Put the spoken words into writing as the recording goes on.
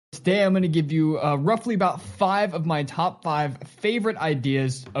Today, I'm going to give you roughly about 5 of my top 5 favorite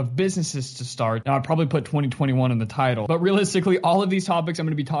ideas of businesses to start. Now, I probably put 2021 in the title, but realistically, all of these topics I'm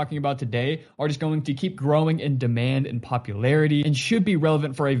going to be talking about today are just going to keep growing in demand and popularity and should be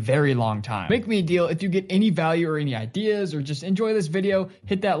relevant for a very long time. Make me a deal. If you get any value or any ideas or just enjoy this video,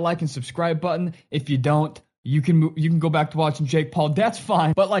 hit that like and subscribe button. If you don't, you can go back to watching Jake Paul. That's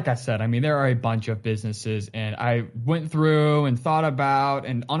fine. But like I said, I mean, there are a bunch of businesses, and I went through and thought about,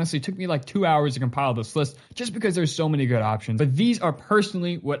 and honestly, it took me like 2 hours to compile this list just because there's so many good options. But these are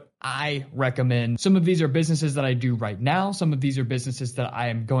personally what I recommend. Some of these are businesses that I do right now. Some of these are businesses that I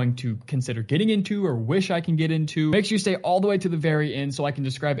am going to consider getting into or wish I can get into. Make sure you stay all the way to the very end so I can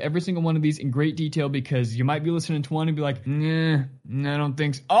describe every single one of these in great detail, because you might be listening to one and be like, nah, I don't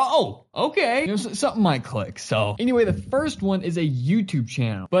think so. Oh, okay. You know, something might click. So anyway, the first one is a YouTube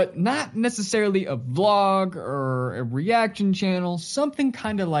channel, but not necessarily a vlog or a reaction channel, something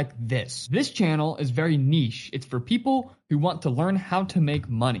kind of like this. This channel is very niche. It's for people who want to learn how to make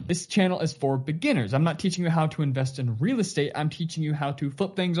money. This channel is for beginners. I'm not teaching you how to invest in real estate. I'm teaching you how to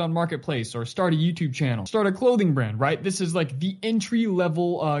flip things on Marketplace or start a YouTube channel, start a clothing brand, right? This is like the entry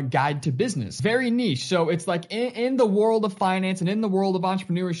level guide to business. Very niche. So it's like in the world of finance and in the world of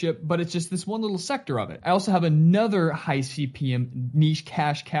entrepreneurship, but it's just this one little sector of it. I also have another high CPM niche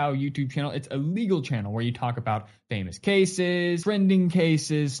cash cow YouTube channel. It's a legal channel where you talk about famous cases, trending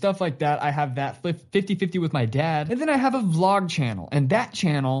cases, stuff like that. I have that 50-50 with my dad. And then I have a vlog channel. And that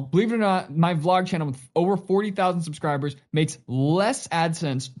channel, believe it or not, my vlog channel with over 40,000 subscribers makes less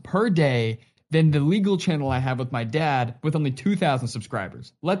AdSense per day than the legal channel I have with my dad with only 2,000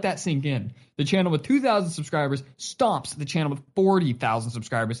 subscribers. Let that sink in. The channel with 2,000 subscribers stomps the channel with 40,000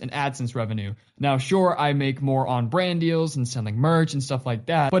 subscribers in AdSense revenue. Now, sure, I make more on brand deals and selling merch and stuff like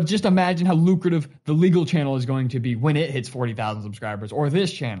that, but just imagine how lucrative the legal channel is going to be when it hits 40,000 subscribers, or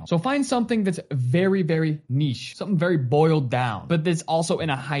this channel. So find something that's very, very niche, something very boiled down, but that's also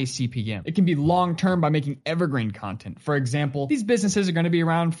in a high CPM. It can be long-term by making evergreen content. For example, these businesses are going to be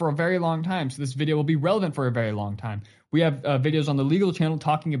around for a very long time, so this video will be relevant for a very long time. We have videos on the legal channel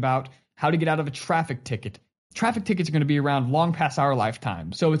talking about how to get out of a traffic ticket. Traffic tickets are going to be around long past our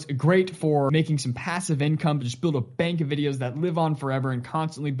lifetime. So it's great for making some passive income, to just build a bank of videos that live on forever and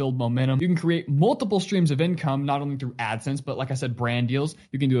constantly build momentum. You can create multiple streams of income, not only through AdSense, but like I said, brand deals.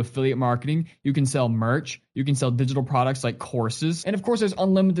 You can do affiliate marketing. You can sell merch. You can sell digital products like courses. And of course, there's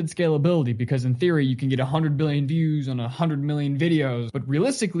unlimited scalability, because in theory, you can get 100 billion views on 100 million videos. But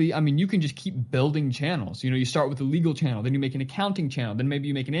realistically, I mean, you can just keep building channels. You know, you start with a legal channel, then you make an accounting channel, then maybe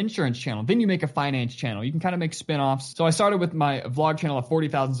you make an insurance channel, then you make a finance channel. You can kind of make spin-offs. So I started with my vlog channel of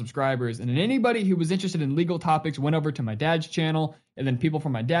 40,000 subscribers, and then anybody who was interested in legal topics went over to my dad's channel, and then people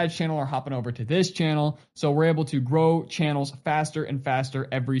from my dad's channel are hopping over to this channel. So we're able to grow channels faster and faster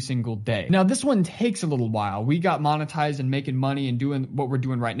every single day. Now, this one takes a little while. We got monetized and making money and doing what we're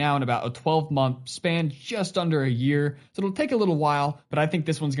doing right now in about a 12-month span, just under a year. So it'll take a little while, but I think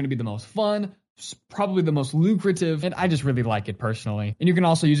this one's going to be the most fun, probably the most lucrative, and I just really like it personally. And you can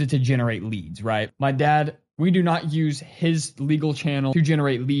also use it to generate leads, right? My dad, we do not use his legal channel to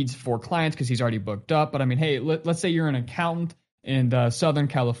generate leads for clients because he's already booked up. But I mean, hey, let's say you're an accountant in Southern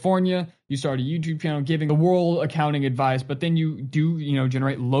California, you start a YouTube channel giving the world accounting advice, but then you do,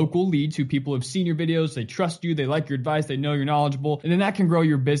 generate local leads who people have seen your videos, they trust you, they like your advice, they know you're knowledgeable, and then that can grow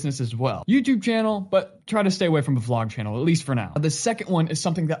your business as well. YouTube channel, but try to stay away from a vlog channel, at least for now. The second one is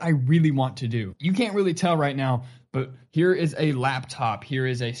something that I really want to do. You can't really tell right now, but here is a laptop, here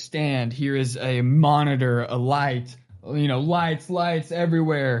is a stand, here is a monitor, a light, lights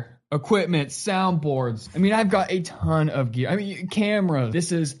everywhere. Equipment, soundboards. I mean, I've got a ton of gear. I mean, cameras.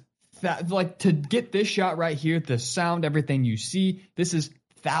 This is like, to get this shot right here, the sound, everything you see, this is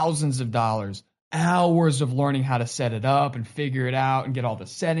thousands of dollars. Hours of learning how to set it up and figure it out and get all the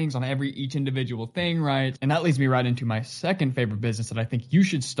settings on each individual thing right. And that leads me right into my second favorite business that I think you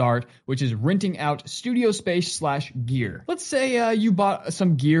should start, which is renting out studio space / gear. Let's say you bought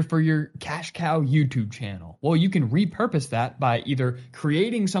some gear for your cash cow YouTube channel. Well, you can repurpose that by either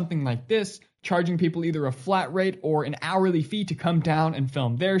creating something like this, charging people either a flat rate or an hourly fee to come down and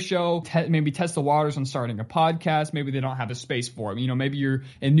film their show, maybe test the waters on starting a podcast. Maybe they don't have a space for it. Maybe you're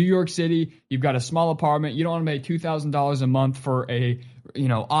in New York City, you've got a small apartment, you don't want to pay $2,000 a month for a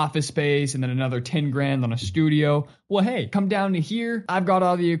office space and then another 10 grand on a studio. Well, hey, come down to here. I've got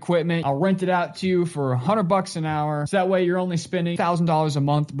all the equipment. I'll rent it out to you for $100 an hour. So that way you're only spending $1,000 a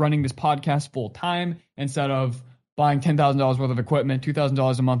month running this podcast full time instead of buying $10,000 worth of equipment,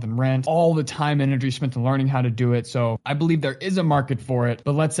 $2,000 a month in rent, all the time and energy spent in learning how to do it. So I believe there is a market for it.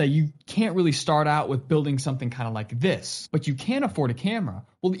 But let's say you can't really start out with building something kind of like this, but you can afford a camera.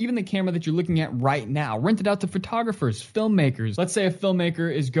 Well, even the camera that you're looking at right now, rent it out to photographers, filmmakers. Let's say a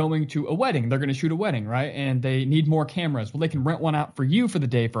filmmaker is going to a wedding. They're going to shoot a wedding, right? And they need more cameras. Well, they can rent one out for you for the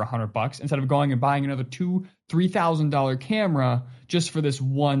day for $100 instead of going and buying another $2,000-$3,000 camera just for this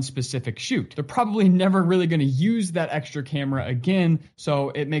one specific shoot. They're probably never really going to use that extra camera again, so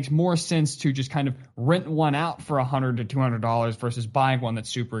it makes more sense to just kind of rent one out for $100 to $200 versus buying one that's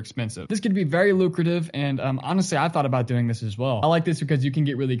super expensive. This could be very lucrative, and honestly, I thought about doing this as well. I like this because you can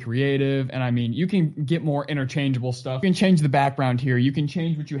get really creative, and I mean, you can get more interchangeable stuff. You can change the background here. You can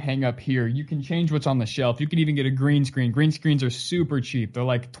change what you hang up here. You can change what's on the shelf. You can even get a green screen. Green screens are super cheap. They're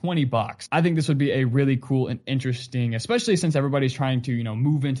like $20. I think this would be a really cool and interesting, especially since everybody's trying to,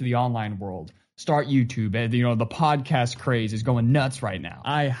 move into the online world. Start YouTube. The podcast craze is going nuts right now.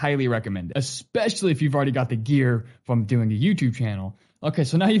 I highly recommend it, especially if you've already got the gear from doing a YouTube channel. Okay,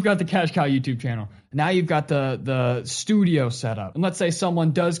 so now you've got the Cash Cow YouTube channel. Now you've got the studio set up. And let's say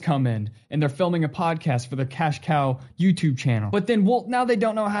someone does come in and they're filming a podcast for the Cash Cow YouTube channel. But then, now they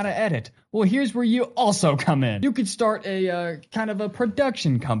don't know how to edit. Well, here's where you also come in. You could start a kind of a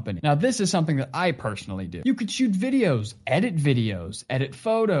production company. Now, this is something that I personally do. You could shoot videos, edit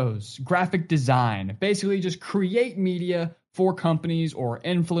photos, graphic design, basically just create media for companies or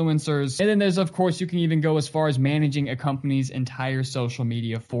influencers. And then there's, of course, you can even go as far as managing a company's entire social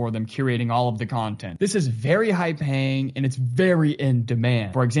media for them, curating all of the content. This is very high paying and it's very in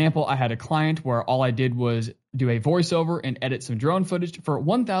demand. For example, I had a client where all I did was do a voiceover and edit some drone footage for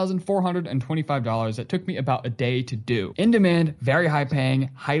 $1,425. That took me about a day to do. In demand, very high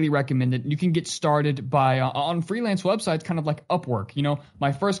paying, highly recommended. You can get started by on freelance websites, kind of like Upwork.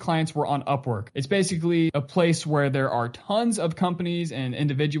 My first clients were on Upwork. It's basically a place where there are tons of companies and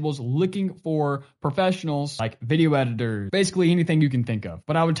individuals looking for professionals like video editors, basically anything you can think of.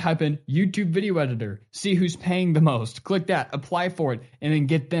 But I would type in YouTube video editor, see who's paying the most, click that, apply for it, and then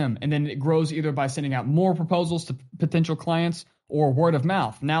get them. And then it grows either by sending out more proposals to potential clients or word of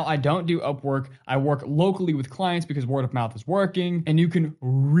mouth. Now, I don't do Upwork. I work locally with clients because word of mouth is working, and you can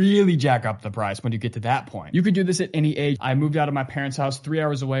really jack up the price when you get to that point. You could do this at any age. I moved out of my parents' house 3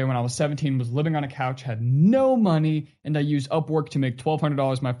 hours away when I was 17, was living on a couch, had no money, and I used Upwork to make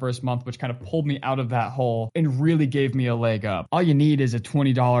 $1,200 my first month, which kind of pulled me out of that hole and really gave me a leg up. All you need is a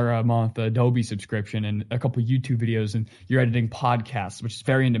 $20 a month Adobe subscription and a couple YouTube videos, and you're editing podcasts, which is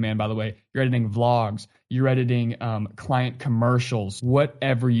very in demand, by the way. You're editing vlogs. You're editing client commercials,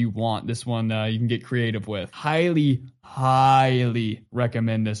 whatever you want. This one you can get creative with. Highly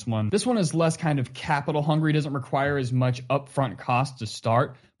recommend this one. This one is less kind of capital hungry. It doesn't require as much upfront cost to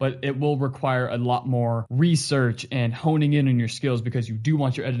start, but it will require a lot more research and honing in on your skills because you do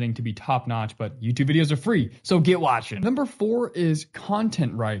want your editing to be top notch, but YouTube videos are free, so get watching. Number 4 is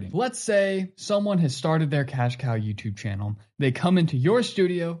content writing. Let's say someone has started their Cash Cow YouTube channel. They come into your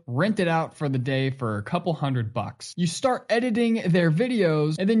studio, rent it out for the day for a couple $100. You start editing their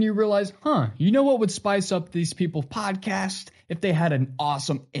videos, and then you realize, you know what would spice up these people's podcast? If they had an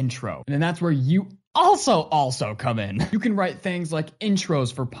awesome intro. And then that's where you also come in. You can write things like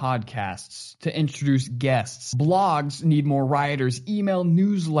intros for podcasts to introduce guests. Blogs need more writers. Email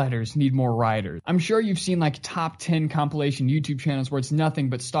newsletters need more writers. I'm sure you've seen like top 10 compilation YouTube channels where it's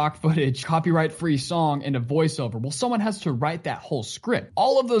nothing but stock footage, copyright-free song, and a voiceover. Well, someone has to write that whole script.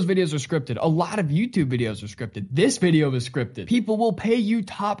 All of those videos are scripted. A lot of YouTube videos are scripted. This video is scripted. People will pay you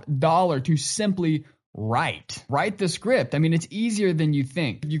top dollar to simply write the script. I mean, it's easier than you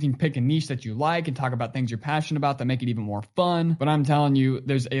think. You can pick a niche that you like and talk about things you're passionate about that make it even more fun. But I'm telling you,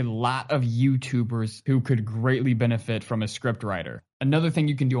 there's a lot of YouTubers who could greatly benefit from a script writer. Another thing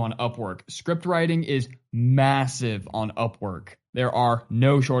you can do on Upwork, script writing is massive on Upwork. There are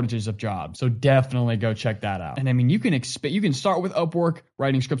no shortages of jobs, so definitely go check that out. And I mean, you can start with Upwork,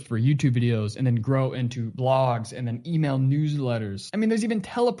 writing scripts for YouTube videos, and then grow into blogs, and then email newsletters. I mean, there's even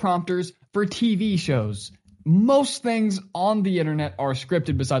teleprompters for TV shows. Most things on the internet are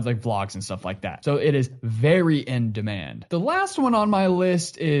scripted besides like vlogs and stuff like that. So it is very in demand. The last one on my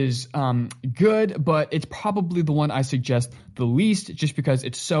list is good, but it's probably the one I suggest the least just because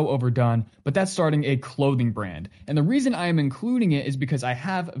it's so overdone, but that's starting a clothing brand. And the reason I am including it is because I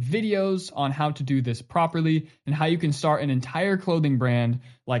have videos on how to do this properly and how you can start an entire clothing brand.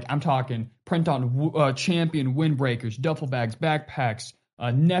 Like I'm talking print on Champion windbreakers, duffel bags, backpacks,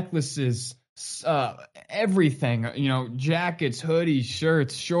 necklaces, everything, jackets, hoodies,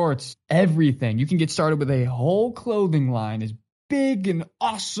 shirts, shorts, everything. You can get started with a whole clothing line as big and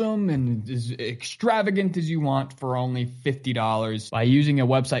awesome and as extravagant as you want for only $50 by using a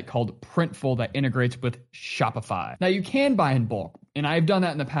website called Printful that integrates with Shopify. Now you can buy in bulk. And I've done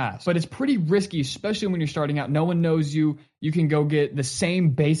that in the past, but it's pretty risky, especially when you're starting out. No one knows you. You can go get the same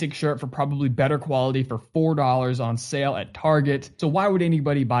basic shirt for probably better quality for $4 on sale at Target. So why would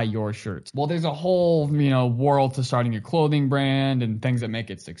anybody buy your shirts? Well, there's a whole, world to starting a clothing brand and things that make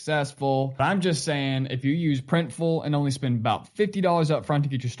it successful. But I'm just saying, if you use Printful and only spend about $50 up front to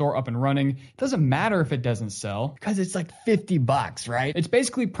get your store up and running, it doesn't matter if it doesn't sell because it's like $50, right? It's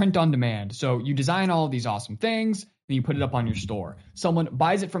basically print on demand. So you design all of these awesome things, and you put it up on your store. Someone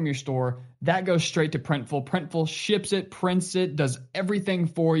buys it from your store, that goes straight to Printful. Printful ships it, prints it, does everything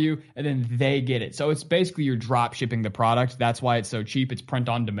for you, and then they get it. So it's basically you're drop shipping the product. That's why it's so cheap. It's print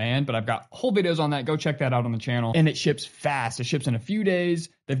on demand, but I've got whole videos on that. Go check that out on the channel. And it ships fast. It ships in a few days.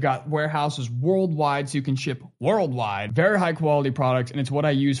 They've got warehouses worldwide, so you can ship worldwide. Very high quality products, and it's what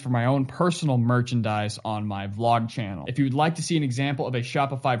I use for my own personal merchandise on my vlog channel. If you would like to see an example of a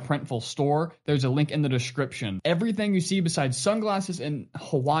Shopify Printful store, there's a link in the description. Everything you see besides sunglasses and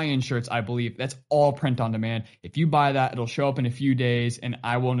Hawaiian shirts, I believe, that's all print on demand. If you buy that, it'll show up in a few days, and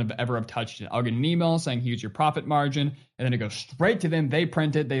I won't ever have touched it. I'll get an email saying, here's your profit margin, and then it goes straight to them. They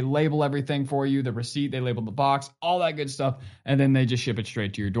print it, they label everything for you, the receipt, they label the box, all that good stuff, and then they just ship it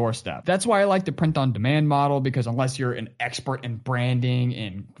straight to your doorstep. That's why I like the print on demand model, because unless you're an expert in branding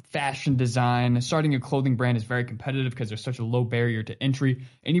and fashion design, starting a clothing brand is very competitive because there's such a low barrier to entry.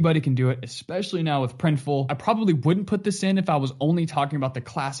 Anybody can do it, especially now with Printful. I probably wouldn't put this in if I was only talking about the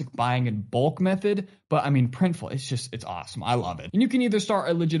classic buying in bulk method, but I mean, Printful, it's awesome. I love it. And you can either start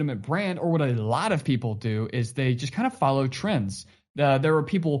a legitimate brand, or what a lot of people do is they just kind of follow trends. There were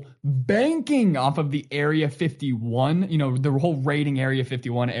people banking off of the Area 51, the whole raiding Area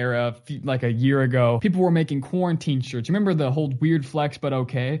 51 era, like a year ago. People were making quarantine shirts. Remember the whole weird flex, but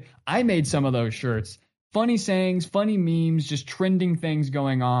okay? I made some of those shirts. Funny sayings, funny memes, just trending things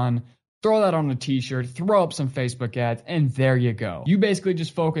going on. Throw that on a t-shirt, throw up some Facebook ads, and there you go. You basically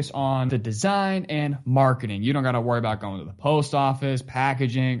just focus on the design and marketing. You don't got to worry about going to the post office,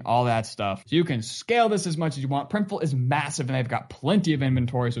 packaging, all that stuff. So you can scale this as much as you want. Printful is massive, and they've got plenty of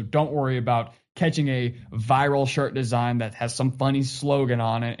inventory, so don't worry about catching a viral shirt design that has some funny slogan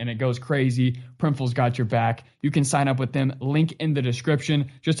on it and it goes crazy. Printful's got your back. You can sign up with them. Link in the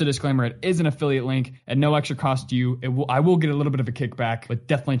description. Just a disclaimer, it is an affiliate link at no extra cost to you. I will get a little bit of a kickback, but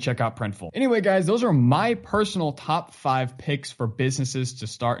definitely check out Printful. Anyway, guys, those are my personal top 5 picks for businesses to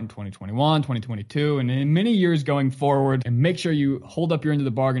start in 2021, 2022, and in many years going forward. And make sure you hold up your end of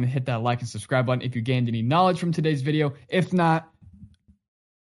the bargain and hit that like and subscribe button if you gained any knowledge from today's video. If not,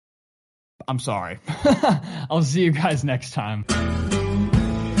 I'm sorry. I'll see you guys next time.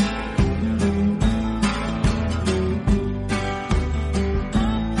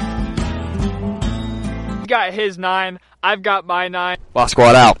 He got his 9. I've got my 9. Boss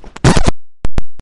Squad out.